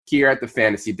Here at the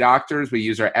Fantasy Doctors, we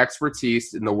use our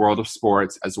expertise in the world of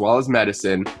sports as well as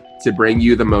medicine to bring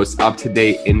you the most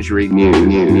up-to-date injury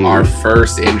news. Our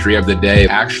first injury of the day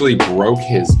actually broke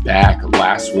his back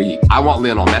last week. I want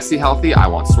Lionel Messi healthy. I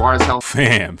want Suarez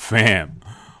healthy. Fam.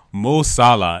 Mo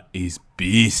Salah is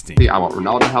beasting. I want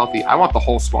Ronaldo healthy. I want the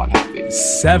whole squad healthy.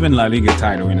 7 La Liga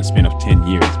title in a span of 10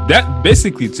 years. That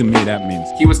basically, to me, that means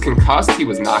he was concussed. He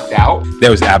was knocked out. There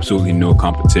was absolutely no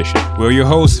competition. We're your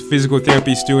hosts, physical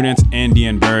therapy students, Andy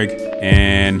and Berg,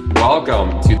 and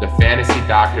welcome to the Fantasy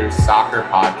Doctors Soccer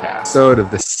Podcast. Episode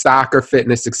of the Soccer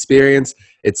Fitness Experience.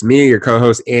 It's me, your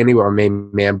co-host Andy, with our main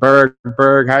man Berg.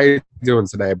 Berg, how you doing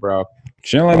today, bro?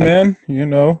 Chilling, man. You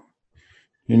know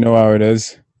how it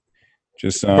is.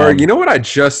 Just Berg, you know what I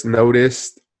just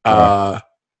noticed?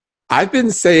 I've been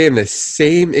saying the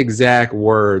same exact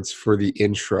words for the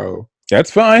intro. That's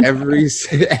fine. Every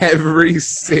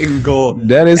single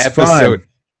that is episode. Fine.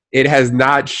 It has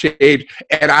not changed,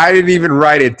 and I didn't even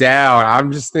write it down.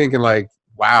 I'm just thinking, like,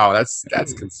 wow, that's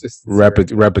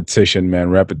consistent. Repetition, man,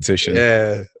 repetition.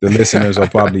 Yeah, the listeners are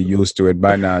probably used to it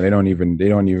by now. They don't even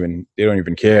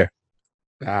care.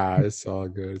 It's all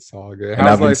good. It's all good. And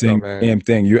I've been saying the same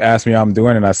thing. You asked me how I'm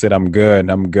doing, and I said I'm good.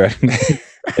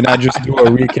 And I just do a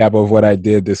recap of what I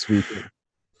did this week.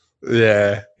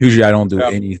 Yeah. Usually I don't do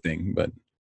anything, but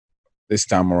this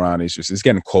time around it's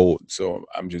getting cold. So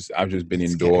I've just been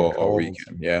indoor all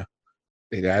weekend. Yeah.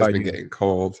 It has been getting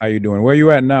cold. How you doing? Where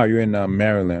you at now? You're in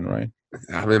Maryland, right?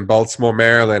 I'm in Baltimore,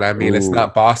 Maryland. I mean, It's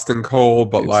not Boston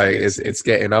cold, but it's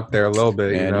getting up there a little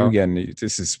bit. Man, you know?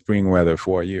 This is spring weather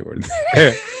for you.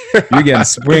 You're getting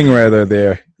spring weather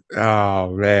there.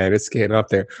 Oh man, it's getting up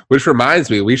there. Which reminds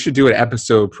me, we should do an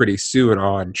episode pretty soon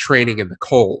on training in the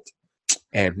cold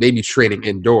and maybe training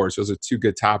indoors. Those are two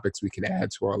good topics we can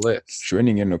add to our list.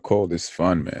 Training in the cold is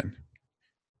fun, man.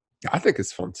 I think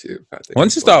it's fun too.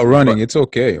 Once you start running, it's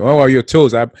okay. Well, your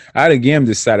toes. I had a game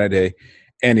this Saturday.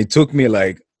 And it took me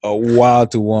like a while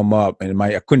to warm up, and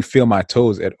I couldn't feel my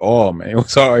toes at all, man. It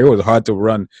was hard to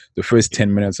run the first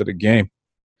 10 minutes of the game.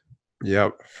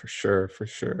 Yep, for sure.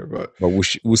 But we'll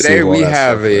today we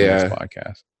have a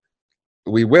podcast.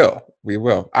 We will.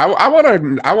 I want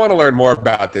to learn more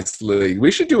about this league.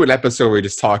 We should do an episode where we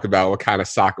just talk about what kind of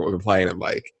soccer we've been playing and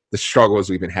like the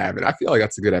struggles we've been having. I feel like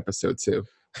that's a good episode too.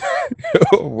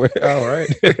 All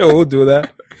right, we'll do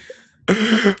that.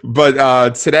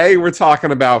 But today we're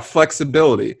talking about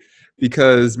flexibility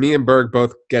because me and Berg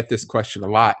both get this question a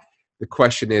lot. The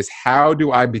question is, how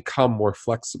do I become more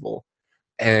flexible?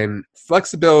 And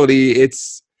flexibility,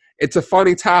 it's a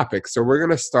funny topic. So we're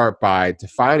going to start by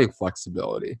defining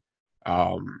flexibility.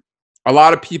 A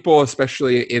lot of people,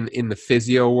 especially in the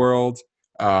physio world,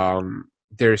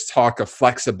 there's talk of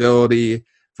flexibility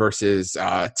versus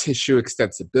tissue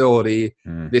extensibility,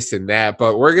 this and that.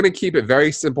 But we're going to keep it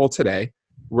very simple today.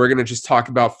 We're going to just talk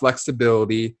about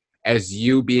flexibility as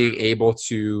you being able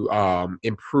to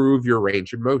improve your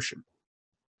range of motion.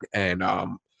 And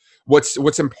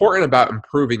what's important about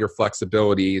improving your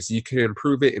flexibility is you can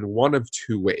improve it in one of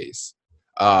two ways.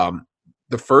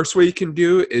 The first way you can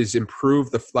do is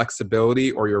improve the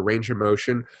flexibility or your range of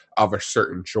motion of a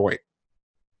certain joint.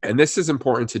 And this is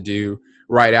important to do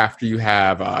right after you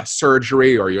have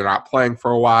surgery or you're not playing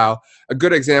for a while. A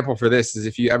good example for this is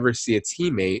if you ever see a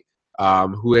teammate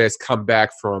who has come back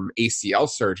from ACL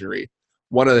surgery,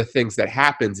 one of the things that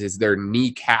happens is their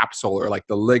knee capsule or like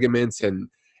the ligaments and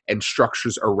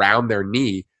structures around their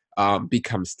knee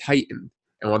becomes tightened.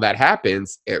 And when that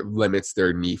happens, it limits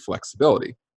their knee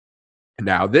flexibility.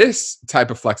 Now, this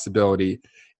type of flexibility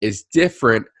is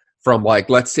different from like,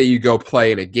 let's say you go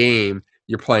play in a game,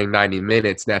 you're playing 90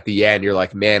 minutes, and at the end, you're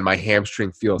like, man, my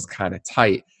hamstring feels kind of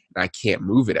tight, and I can't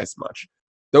move it as much.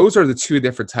 Those are the two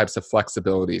different types of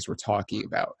flexibilities we're talking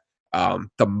about.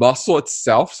 The muscle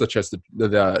itself, such as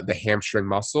the hamstring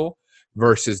muscle,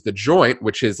 versus the joint,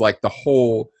 which is like the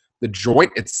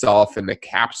joint itself and the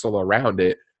capsule around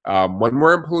it. When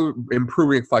we're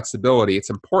improving flexibility, it's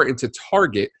important to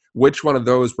target which one of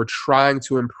those we're trying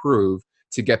to improve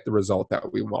to get the result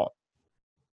that we want.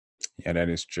 Yeah, that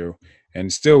is true. And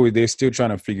they're still trying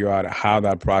to figure out how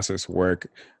that process works,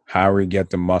 how we get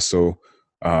the muscle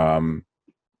how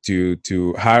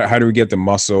do we get the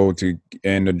muscle to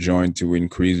and the joint to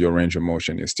increase your range of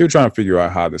motion. They're still trying to figure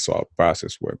out how this whole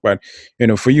process works. But,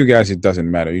 for you guys, it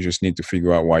doesn't matter. You just need to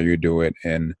figure out why you do it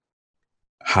and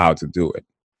how to do it,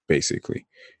 basically.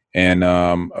 And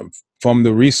from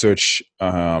the research,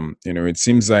 it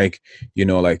seems like,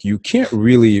 like you can't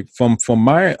really, from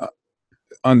my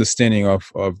understanding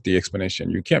of the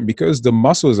explanation. You can't, because the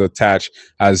muscles attached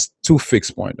as two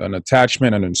fixed point, an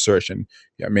attachment and insertion.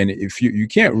 I mean, if you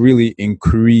can't really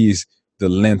increase the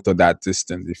length of that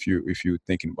distance if you're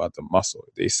thinking about the muscle.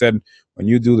 They said when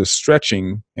you do the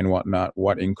stretching and whatnot,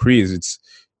 what increases, it's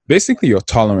basically your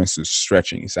tolerance to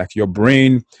stretching. It's like your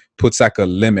brain puts like a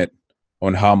limit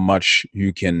on how much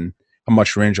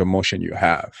range of motion you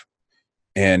have.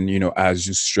 And, as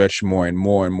you stretch more and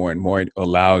more and more and more, it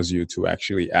allows you to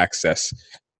actually access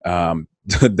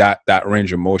that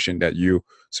range of motion that you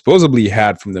supposedly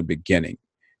had from the beginning.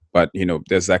 But,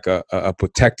 there's like a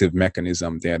protective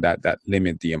mechanism there that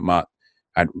limit the amount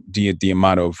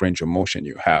of range of motion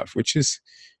you have, which is,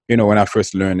 when I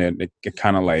first learned it, it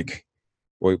kind of like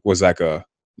was like a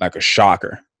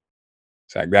shocker.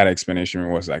 It's like that explanation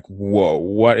was like, whoa,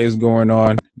 what is going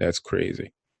on? That's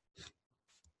crazy.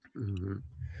 Mm-hmm.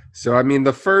 So, I mean,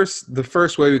 the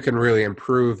first way we can really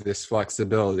improve this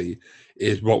flexibility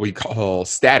is what we call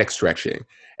static stretching.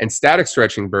 And static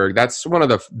stretching, Berg, that's one of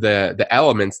the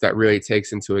elements that really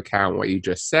takes into account what you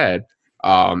just said.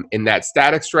 In that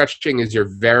static stretching is your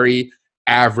very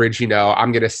average,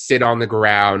 I'm going to sit on the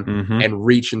ground and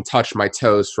reach and touch my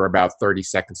toes for about 30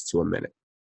 seconds to a minute.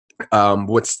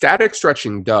 What static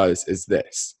stretching does is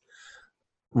this.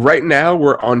 Right now,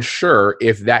 we're unsure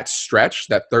if that stretch,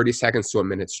 that 30 seconds to a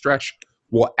minute stretch,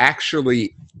 will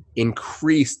actually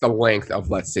increase the length of,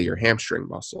 let's say, your hamstring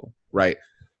muscle, right?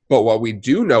 But what we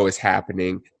do know is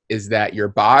happening is that your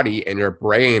body and your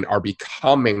brain are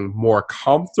becoming more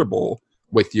comfortable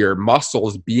with your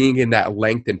muscles being in that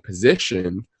lengthened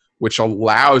position, which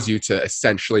allows you to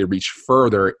essentially reach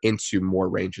further into more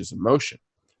ranges of motion.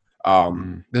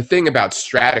 The thing about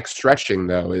static stretching,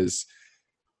 though, is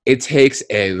it takes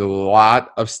a lot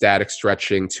of static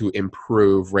stretching to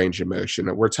improve range of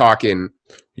motion. We're talking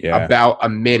about a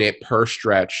minute per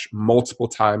stretch, multiple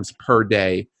times per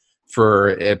day for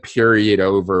a period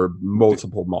over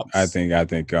multiple months. I think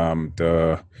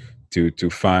to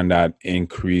find that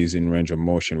increase in range of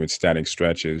motion with static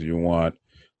stretches, you want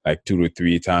like 2 to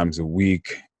 3 times a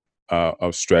week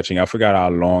of stretching. I forgot how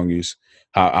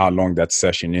long that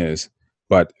session is,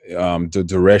 but the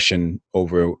duration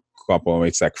over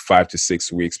it's like 5 to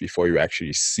 6 weeks before you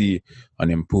actually see an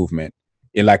improvement.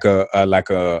 In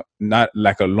not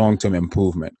like a long-term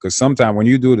improvement, because sometimes when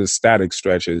you do the static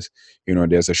stretches,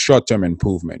 there's a short-term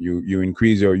improvement. You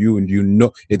increase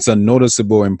it's a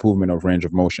noticeable improvement of range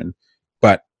of motion,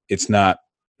 but it's not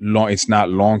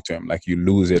long-term. Like you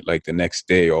lose it like the next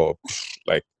day or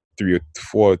like 3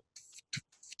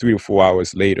 to 4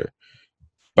 hours later.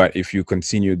 But if you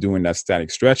continue doing that static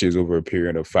stretches over a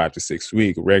period of 5 to 6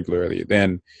 weeks regularly,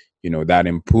 then, that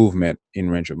improvement in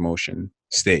range of motion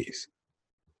stays.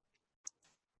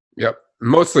 Yep.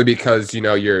 Mostly because,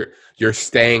 you're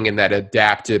staying in that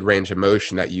adapted range of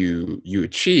motion that you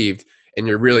achieved, and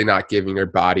you're really not giving your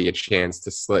body a chance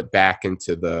to slip back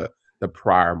into the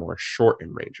prior more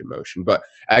shortened range of motion. But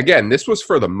again, this was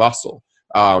for the muscle.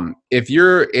 If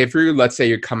you're let's say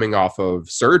you're coming off of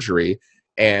surgery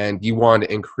and you want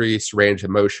to increase range of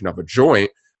motion of a joint,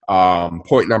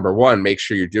 point number one, make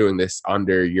sure you're doing this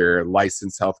under your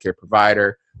licensed healthcare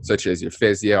provider, such as your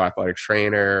physio, athletic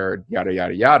trainer, yada,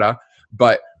 yada, yada.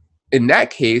 But in that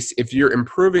case, if you're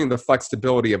improving the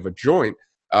flexibility of a joint,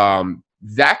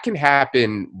 that can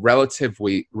happen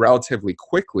relatively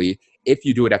quickly if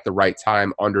you do it at the right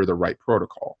time under the right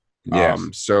protocol. Yes.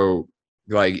 So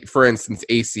like, for instance,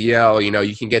 ACL,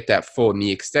 you can get that full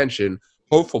knee extension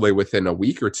hopefully within a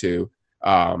week or two,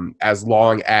 as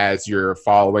long as you're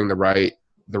following the right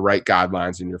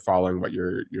guidelines and you're following what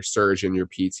your surgeon, your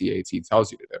PTAT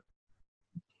tells you to do.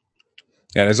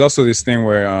 Yeah, there's also this thing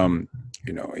where,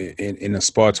 in the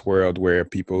sports world where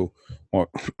people,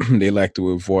 they like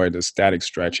to avoid the static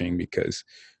stretching because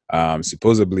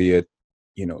supposedly it,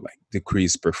 like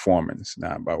decrease performance.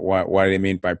 Now, but what do they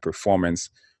mean by performance?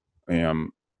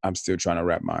 I'm still trying to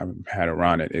wrap my head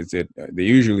around it. Is it they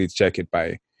usually check it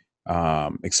by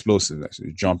explosiveness,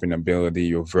 your jumping ability,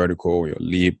 your vertical, your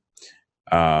leap.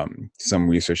 Some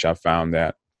research I found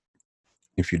that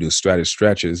if you do static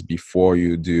stretches before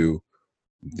you do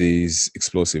these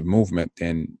explosive movement,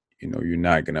 then you're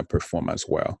not gonna perform as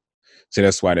well. So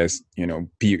that's why there's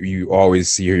you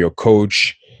always hear your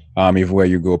coach, everywhere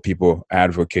you go, people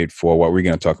advocate for what we're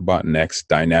gonna talk about next,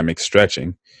 dynamic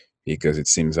stretching, because it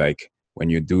seems like when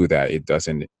you do that, it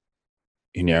doesn't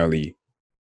inherently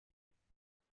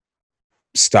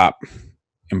stop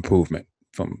improvement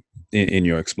from in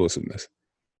your explosiveness.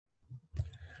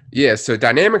 Yeah, so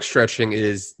dynamic stretching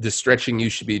is the stretching you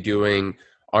should be doing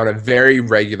on a very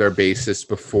regular basis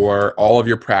before all of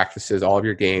your practices, all of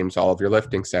your games, all of your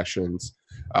lifting sessions.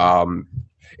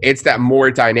 It's that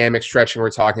more dynamic stretching we're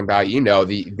talking about.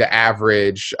 The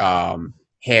average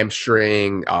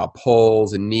hamstring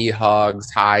pulls and knee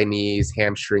hugs, high knees,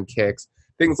 hamstring kicks,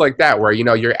 things like that, where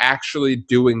you're actually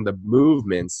doing the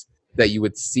movements that you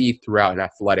would see throughout an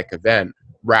athletic event,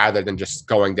 rather than just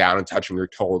going down and touching your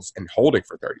toes and holding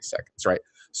for 30 seconds, right?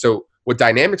 So what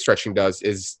dynamic stretching does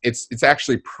is it's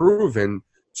actually proven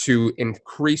to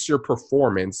increase your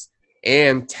performance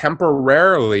and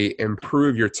temporarily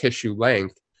improve your tissue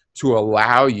length to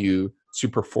allow you to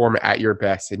perform at your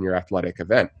best in your athletic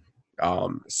event.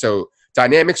 So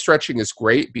dynamic stretching is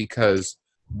great because,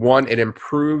 one, it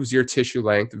improves your tissue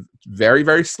length very,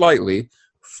 very slightly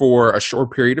for a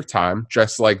short period of time,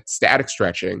 just like static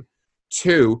stretching.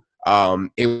 Two,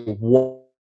 it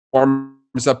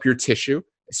warms up your tissue,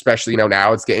 especially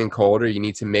now it's getting colder. You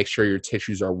need to make sure your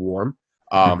tissues are warm.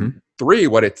 Three,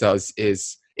 what it does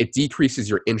is it decreases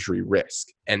your injury risk.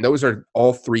 And those are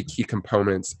all three key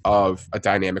components of a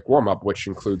dynamic warm-up, which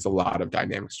includes a lot of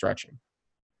dynamic stretching.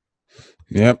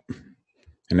 Yep.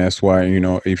 And that's why,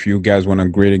 if you guys want a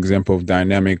great example of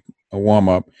dynamic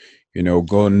warm-up,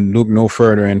 go and look no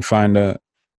further and find a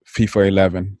FIFA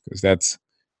 11, because that's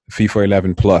FIFA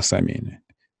 11 Plus. I mean,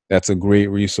 that's a great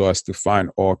resource to find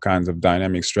all kinds of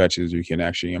dynamic stretches you can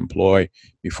actually employ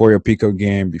before your pickup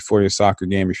game, before your soccer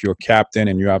game. If you're a captain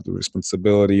and you have the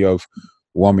responsibility of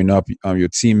warming up your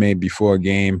teammate before a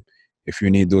game, if you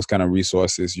need those kind of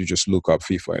resources, you just look up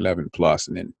FIFA 11 Plus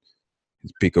and then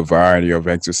pick a variety of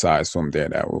exercise from there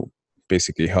that will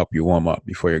basically help you warm up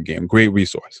before your game. Great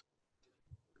resource.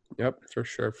 Yep, for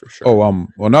sure. Oh,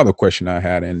 another question I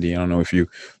had, Andy. I don't know if you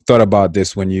thought about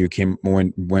this when you came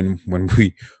when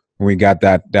we got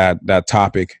that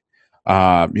topic.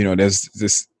 There's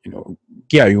this.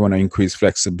 You want to increase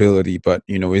flexibility, but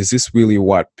is this really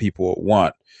what people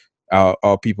want?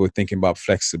 Are people thinking about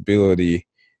flexibility?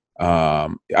 Are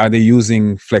they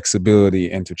using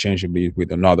flexibility interchangeably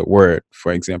with another word?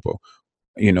 For example,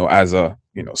 as a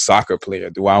soccer player,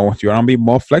 do I want to be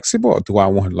more flexible, or do I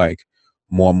want like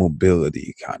more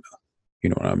mobility, kind of? You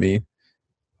know what I mean?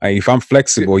 If I'm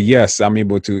flexible, yes, I'm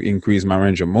able to increase my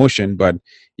range of motion. But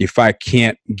if I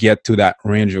can't get to that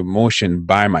range of motion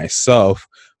by myself,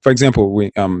 for example,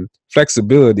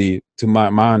 flexibility, to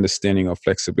my understanding of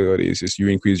flexibility, is just you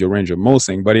increase your range of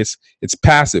motion, but it's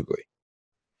passively,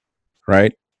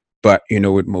 right? But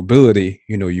with mobility,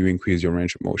 you increase your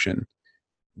range of motion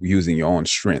using your own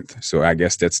strength. So I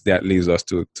guess that leads us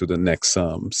to the next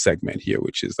segment here,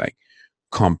 which is like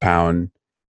compound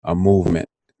movement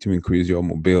to increase your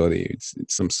mobility. It's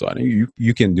some sort of,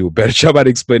 you can do a better job at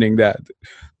explaining that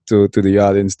to the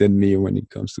audience than me when it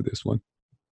comes to this one.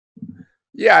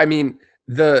 Yeah, I mean,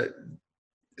 we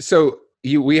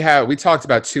talked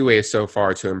about two ways so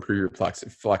far to improve your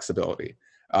flexibility: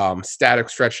 static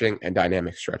stretching and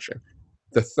dynamic stretching.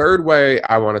 The third way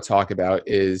I want to talk about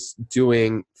is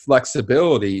doing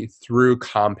flexibility through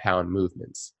compound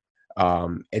movements.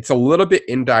 It's a little bit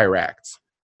indirect,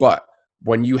 but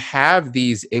when you have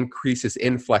these increases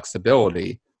in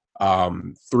flexibility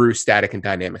through static and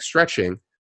dynamic stretching,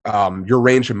 your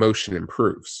range of motion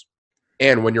improves.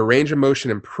 And when your range of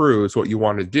motion improves, what you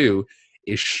want to do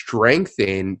is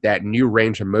strengthen that new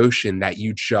range of motion that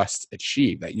you just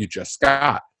achieved, that you just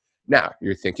got. Now,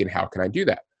 you're thinking, how can I do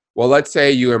that? Well, let's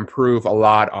say you improve a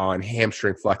lot on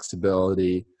hamstring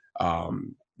flexibility,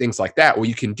 things like that. What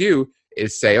you can do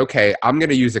is say, okay, I'm going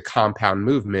to use a compound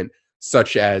movement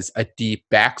such as a deep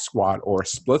back squat or a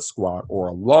split squat or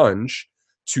a lunge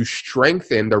to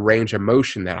strengthen the range of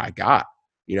motion that I got.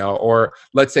 Or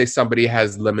let's say somebody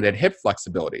has limited hip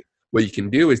flexibility. What you can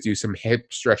do is do some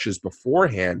hip stretches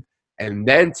beforehand and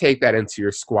then take that into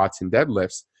your squats and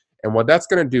deadlifts. And what that's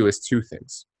going to do is two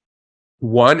things.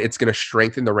 One, it's going to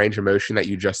strengthen the range of motion that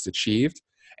you just achieved.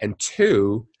 And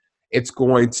two, it's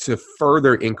going to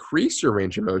further increase your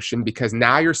range of motion because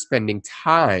now you're spending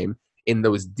time in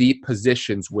those deep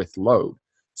positions with load.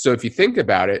 So if you think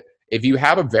about it, if you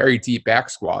have a very deep back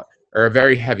squat or a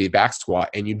very heavy back squat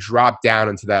and you drop down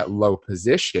into that low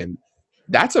position,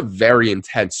 that's a very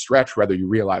intense stretch, whether you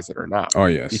realize it or not. Oh,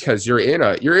 yes. Because you're in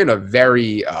a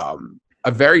very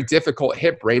difficult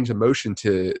hip range of motion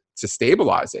to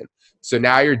stabilize in. So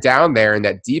now you're down there in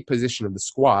that deep position of the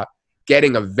squat,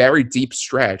 getting a very deep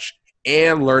stretch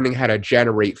and learning how to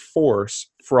generate force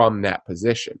from that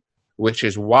position, which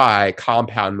is why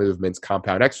compound movements,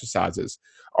 compound exercises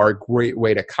are a great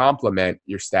way to complement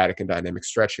your static and dynamic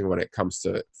stretching when it comes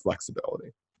to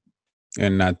flexibility.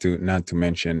 And not to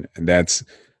mention, that's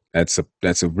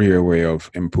a real way of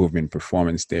improving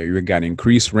performance there. You got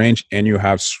increased range and you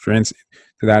have strength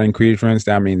to that increased range.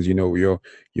 That means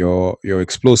your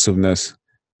explosiveness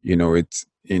it's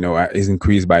is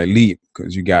increased by leap,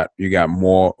 because you got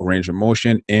more range of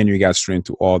motion and you got strength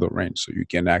to all the range, so you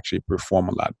can actually perform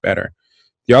a lot better.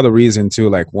 The other reason too,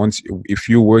 like once if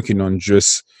you're working on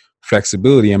just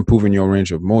flexibility, improving your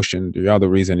range of motion, the other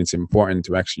reason it's important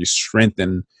to actually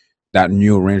strengthen that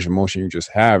new range of motion you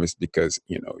just have is because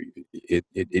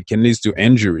it can lead to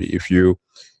injury if you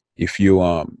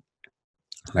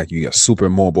like you get super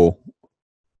mobile,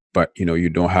 but you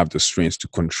don't have the strength to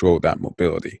control that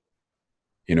mobility.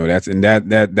 That's and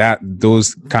that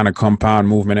those kind of compound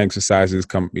movement exercises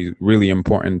come be really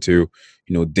important to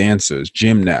dancers,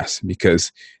 gymnasts,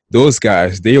 because those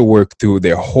guys, they work through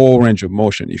their whole range of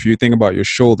motion. If you think about your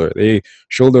shoulder, they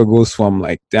shoulder goes from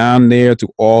like down there to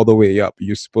all the way up.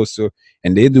 You're supposed to,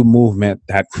 and they do movement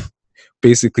that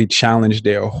basically challenge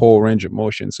their whole range of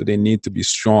motion, so they need to be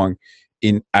strong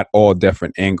in at all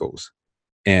different angles.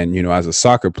 And as a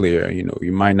soccer player,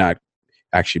 you might not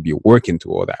actually be working to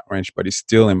all that range, but it's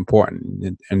still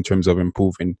important in terms of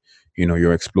improving,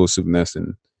 your explosiveness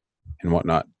and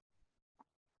whatnot.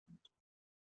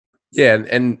 Yeah,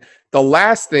 and the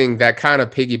last thing that kind of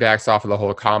piggybacks off of the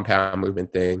whole compound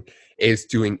movement thing is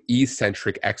doing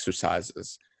eccentric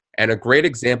exercises. And a great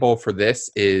example for this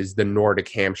is the Nordic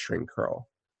hamstring curl.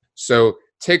 So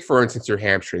take, for instance, your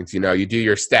hamstrings. You do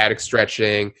your static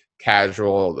stretching,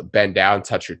 casual, bend down,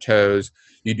 touch your toes.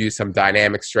 You do some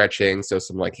dynamic stretching, so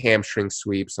some like hamstring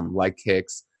sweeps, some leg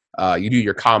kicks. You do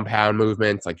your compound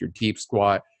movements, like your deep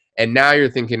squat. And now you're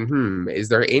thinking, is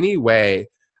there any way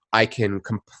I can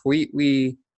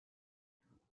completely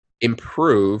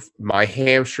improve my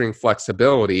hamstring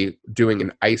flexibility doing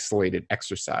an isolated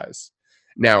exercise?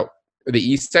 Now,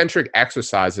 the eccentric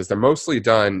exercises, they're mostly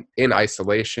done in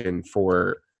isolation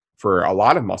for a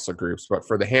lot of muscle groups, but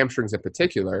for the hamstrings in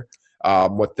particular,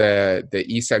 what the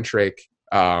eccentric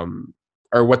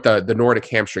or what the Nordic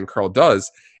hamstring curl does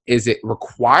is it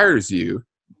requires you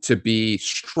to be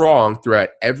strong throughout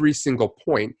every single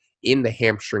point in the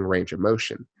hamstring range of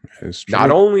motion. Not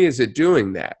only is it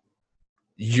doing that,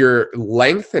 you're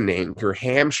lengthening your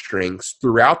hamstrings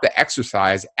throughout the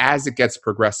exercise as it gets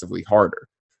progressively harder.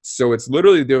 So it's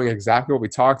literally doing exactly what we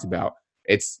talked about.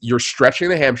 You're stretching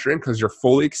the hamstring because you're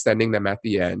fully extending them at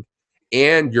the end,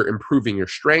 and you're improving your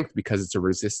strength because it's a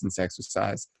resistance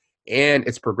exercise, and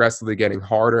it's progressively getting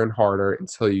harder and harder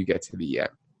until you get to the end.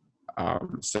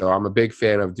 So I'm a big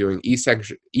fan of doing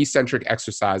eccentric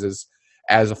exercises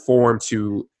as a form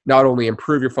to not only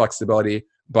improve your flexibility,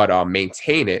 but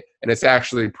maintain it. And it's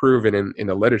actually proven in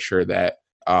the literature that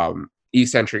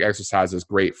eccentric exercise is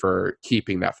great for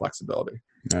keeping that flexibility.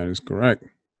 That is correct.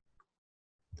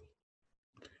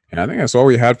 And I think that's all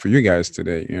we had for you guys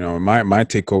today. My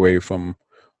takeaway from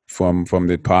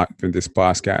this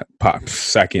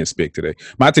podcast, I can't speak today.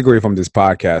 My takeaway from this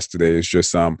podcast today is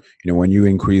just when you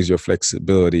increase your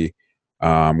flexibility,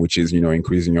 which is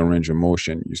increasing your range of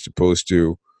motion, you're supposed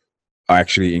to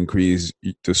actually increase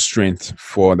the strength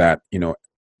for that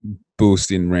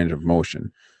boost in range of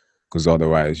motion, because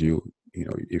otherwise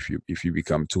if you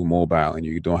become too mobile and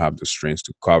you don't have the strength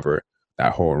to cover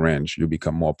that whole range, you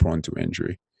become more prone to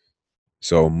injury.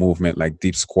 So movement like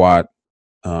deep squat,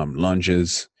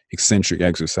 lunges, eccentric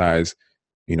exercise,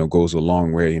 goes a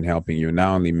long way in helping you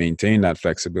not only maintain that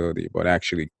flexibility, but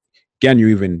actually get you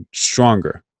even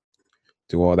stronger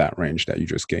to all that range that you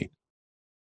just gained.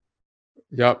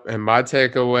 Yep. And my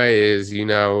takeaway is,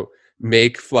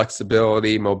 make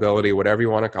flexibility, mobility, whatever you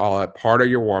want to call it, part of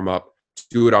your warm up.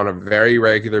 Do it on a very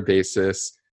regular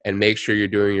basis, and make sure you're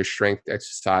doing your strength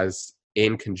exercise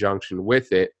in conjunction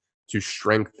with it to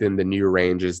strengthen the new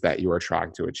ranges that you are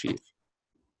trying to achieve.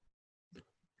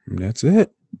 And that's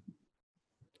it.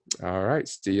 All right.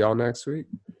 See y'all next week.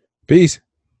 Peace.